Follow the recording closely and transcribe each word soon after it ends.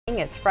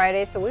It's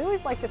Friday, so we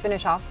always like to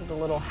finish off with a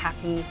little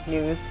happy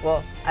news.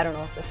 Well, I don't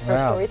know if this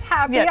first story is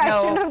happy. Yeah,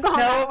 I shouldn't have gone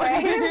that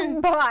way,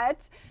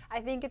 but I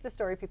think it's a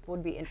story people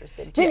would be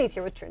interested in. Ginny's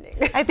here with trending.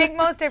 I think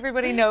most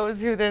everybody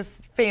knows who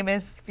this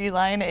famous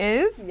feline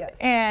is. Yes.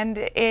 And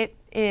it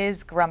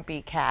is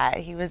Grumpy Cat.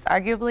 He was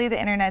arguably the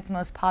internet's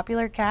most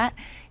popular cat,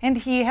 and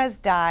he has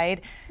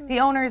died.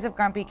 The owners of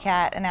Grumpy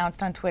Cat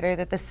announced on Twitter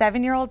that the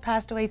 7-year-old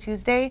passed away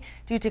Tuesday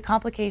due to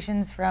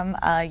complications from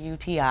a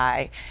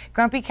UTI.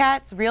 Grumpy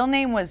Cat's real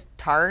name was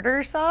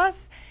Tartar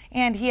Sauce,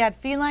 and he had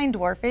feline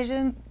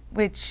dwarfism,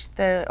 which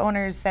the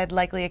owners said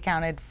likely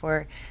accounted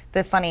for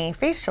the funny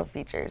facial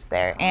features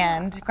there.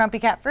 And Grumpy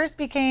Cat first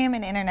became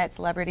an internet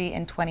celebrity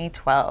in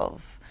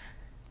 2012.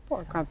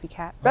 Poor Grumpy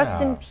Cat.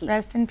 Rest in peace.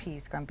 Rest in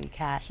peace, Grumpy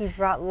Cat. He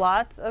brought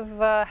lots of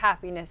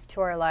happiness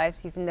to our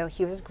lives, even though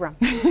he was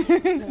grumpy.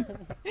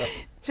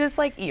 Just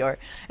like Eeyore.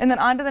 And then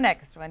on to the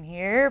next one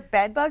here.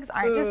 Bed bugs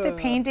aren't just a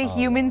pain to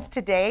humans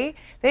today.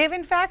 They have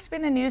in fact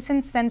been a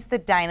nuisance since the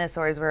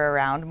dinosaurs were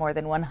around more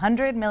than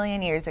 100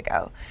 million years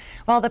ago.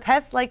 While the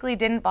pests likely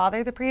didn't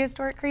bother the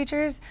prehistoric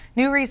creatures,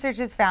 new research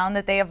has found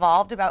that they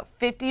evolved about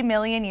 50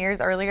 million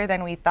years earlier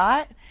than we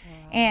thought.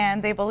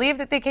 And they believe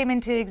that they came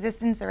into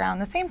existence around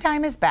the same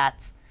time as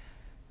bats.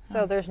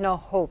 So there's no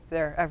hope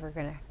they're ever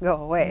going to go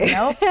away.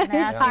 Nope,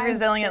 nasty,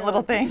 resilient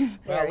little things.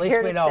 Well, at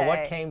least we know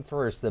what came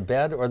first, the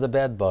bed or the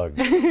bed bugs.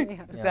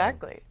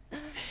 Exactly.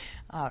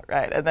 All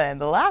right, and then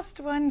the last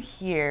one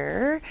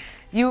here,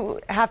 you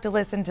have to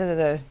listen to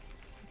the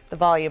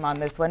volume on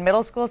this one.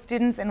 Middle school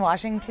students in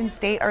Washington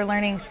State are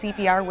learning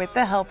CPR with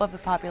the help of the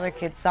popular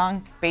kids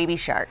song, Baby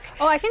Shark.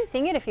 Oh, I can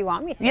sing it if you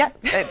want me to.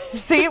 Yep,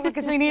 see,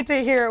 because we need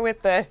to hear it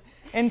with the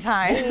in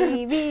time.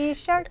 Baby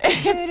Shark.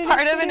 It's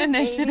part of an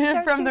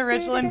initiative from the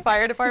Richland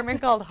Fire Department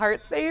called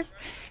Heart Safe,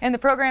 and the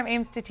program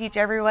aims to teach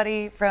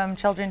everybody from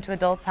children to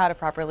adults how to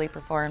properly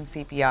perform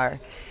CPR.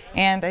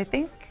 And I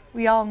think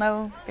we all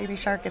know Baby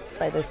Shark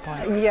by this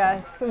point.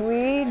 Yes,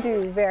 we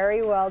do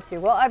very well too.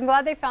 Well, I'm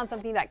glad they found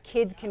something that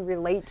kids can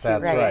relate to.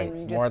 That's right.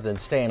 More than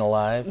staying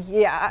alive.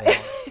 Yeah.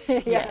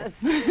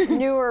 Yes.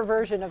 Newer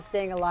version of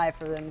staying alive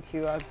for them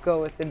to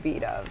go with the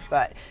beat of.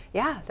 But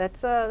yeah,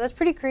 that's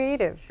pretty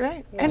creative.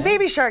 Right. Yeah. And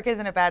Baby Shark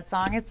isn't a bad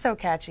song. It's so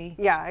catchy.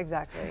 Yeah,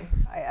 exactly.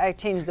 I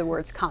change the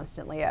words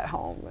constantly at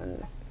home,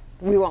 and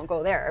we won't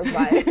go there.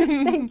 But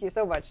thank you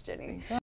so much, Jenny.